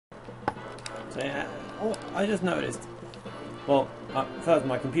So yeah, oh, I just noticed. Well, first,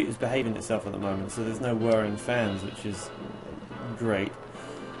 my computer's behaving itself at the moment, so there's no whirring fans, which is great.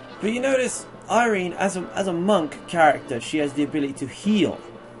 But you notice, Irene, as a monk character, she has the ability to heal.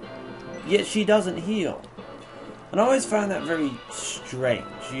 Yet she doesn't heal. And I always found that very strange,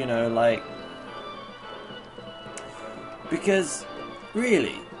 you know, like... Because,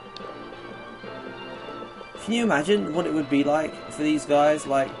 really, can you imagine what it would be like for these guys?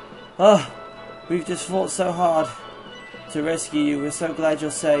 Like, oh, we've just fought so hard to rescue you, we're so glad you're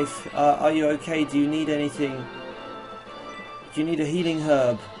safe. Are you okay? Do you need anything? Do you need a healing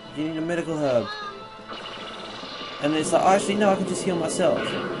herb? Do you need a medical herb? And it's like, actually, no, I can just heal myself.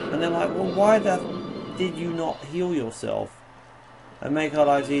 And they're like, well, why did you not heal yourself and make our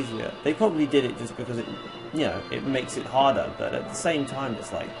lives easier? They probably did it just because it, you know, it makes it harder. But at the same time,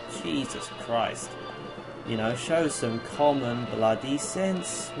 it's like, Jesus Christ, you know, show some common bloody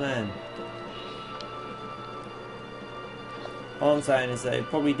sense, man. All I'm saying is that it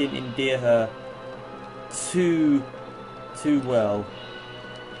probably didn't endear her too well.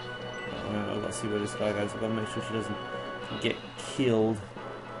 I've got to see where this guy goes. I've got to make sure she doesn't get killed.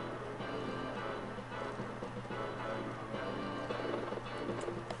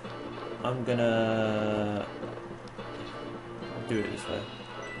 I'm gonna do it this way.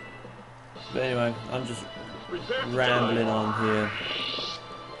 But anyway, I'm just rambling on here.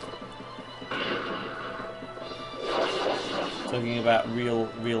 Talking about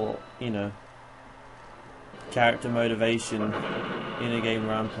real, you know, character motivation in a game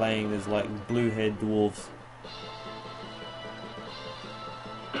where I'm playing as like blue-haired dwarves.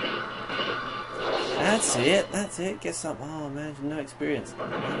 That's it, get some. Oh man, no experience.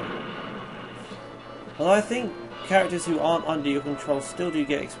 Although I think characters who aren't under your control still do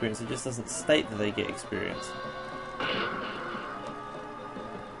get experience, it just doesn't state that they get experience.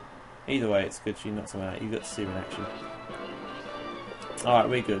 Either way, it's good she knocks them out. You got to see her in action. Alright,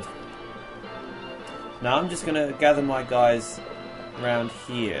 we're good. Now I'm just going to gather my guys around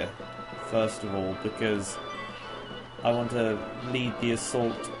here, first of all, because I want to lead the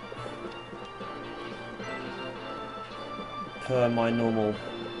assault per my normal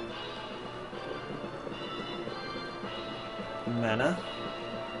manner.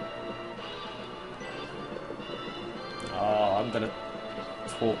 Oh, I'm going to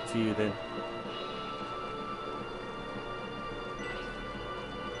talk to you then.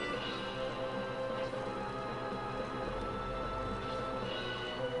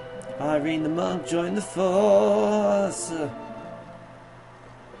 Irene the monk joined the force.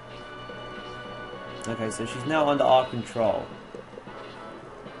 Okay, so she's now under our control.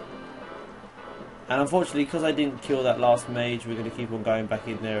 And unfortunately, because I didn't kill that last mage, we're going to keep on going back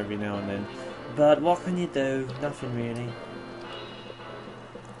in there every now and then. But what can you do? Nothing really.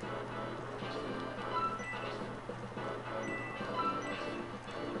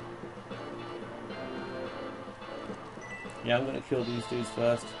 Yeah, I'm going to kill these dudes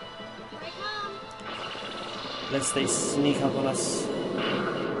first. Lest they sneak up on us.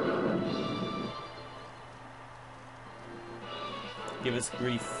 Give us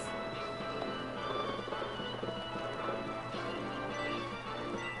grief.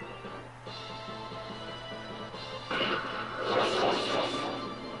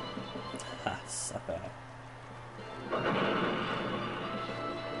 Ha, sucker.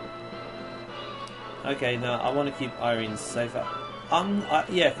 Okay, now I want to keep Irene safer.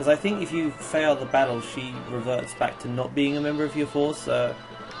 Yeah, because I think if you fail the battle, she reverts back to not being a member of your force, so...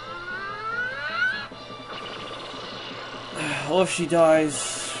 Or if she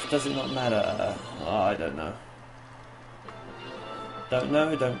dies, does it not matter? Oh, I don't know. Don't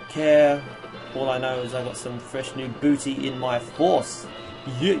know, don't care. All I know is I got some fresh new booty in my force.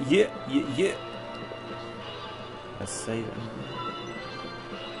 Yeah. Let's save it.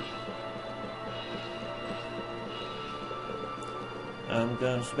 I'm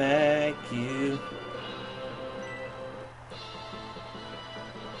gonna smack you.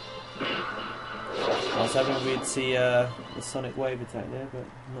 I was hoping we'd see the sonic wave attack there, but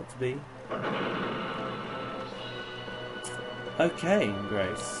not to be. Okay,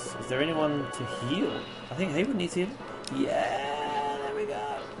 Grace. Is there anyone to heal? I think Haywood needs healing. Yeah, there we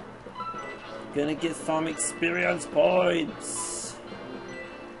go. Gonna get some experience points.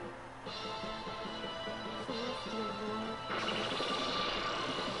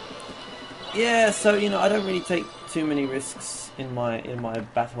 Yeah, so you know, I don't really take too many risks in my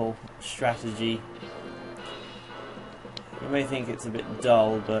battle strategy. You may think it's a bit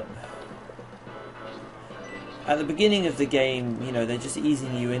dull, but at the beginning of the game, you know, they're just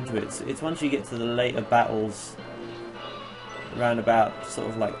easing you into it. So it's once you get to the later battles, around about sort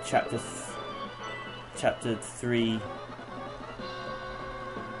of like chapter chapter 3.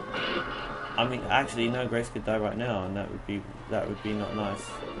 I mean, actually, no, Grace could die right now, and that would be not nice.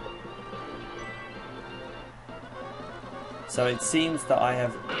 So it seems that I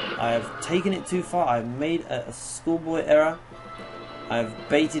have taken it too far. I've made a schoolboy error. I've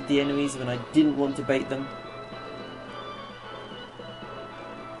baited the enemies when I didn't want to bait them.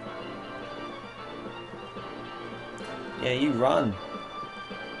 Yeah, you run.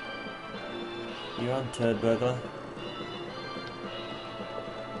 You run, turd burglar.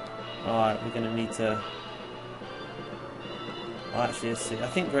 Alright, we're going to need to... Well, actually, let's see. I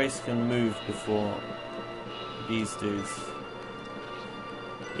think Grace can move before these dudes.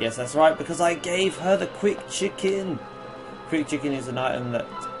 Yes, that's right, because I gave her the quick chicken. Quick chicken is an item that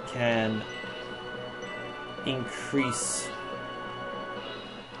can increase...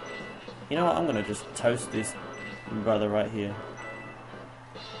 You know what, I'm going to just toast this brother right here.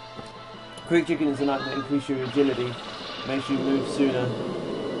 Quick chicken is an item that increases your agility, makes you move sooner.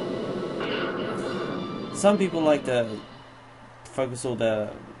 Some people like to focus all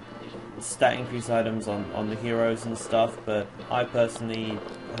their stat increase items on the heroes and stuff, but I personally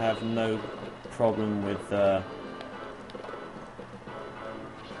have no problem with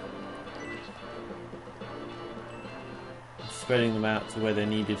spreading them out to where they're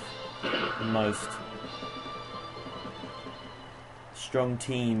needed the most. Strong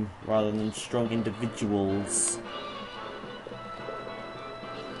team rather than strong individuals.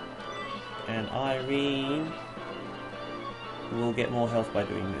 And Irene will get more health by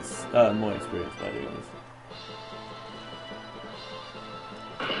doing this. More experience by doing this.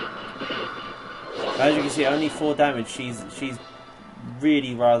 As you can see, only 4 damage. She's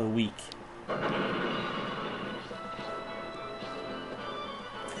really rather weak.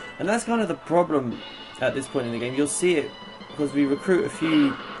 And that's kind of the problem at this point in the game. You'll see it because we recruit a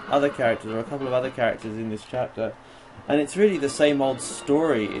few other characters, or a couple of other characters in this chapter, and it's really the same old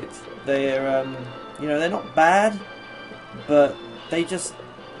story. They're you know, they're not bad, but they just,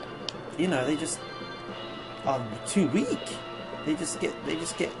 you know, they just are too weak. They just get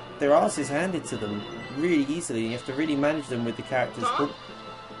their asses handed to them really easily. You have to really manage them with the characters.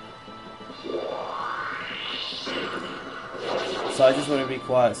 So I just want to be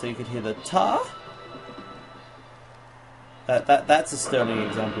quiet so you could hear the ta. That's a sterling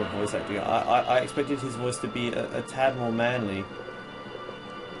example of voice acting. I expected his voice to be a tad more manly,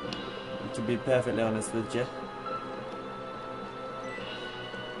 to be perfectly honest with you.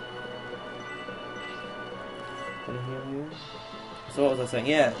 So what was I saying?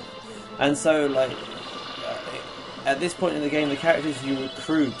 Yeah, and so like at this point in the game, the characters you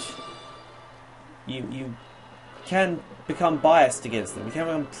recruit, you can become biased against them. You can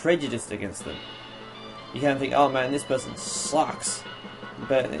become prejudiced against them. You can think, oh man, this person sucks,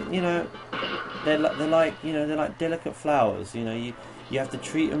 but you know, they're like, you know, they're like delicate flowers. You know, you have to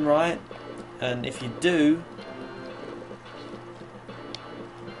treat them right, and if you do,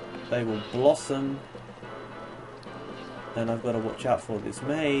 they will blossom. And I've got to watch out for this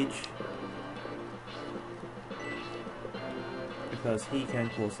mage, because he can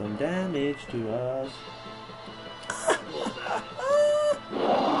cause some damage to us.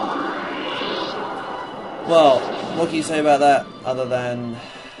 Well, what can you say about that, other than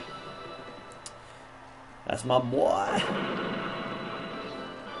that's my boy?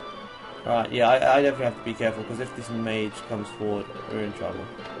 Right, yeah, I definitely have to be careful, because if this mage comes forward, we're in trouble.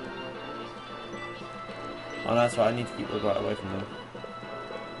 Oh, that's right, I need to keep right away from them.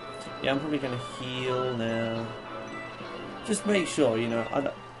 Yeah, I'm probably going to heal now. Just make sure, you know,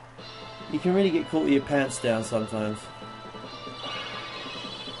 you can really get caught with your pants down sometimes.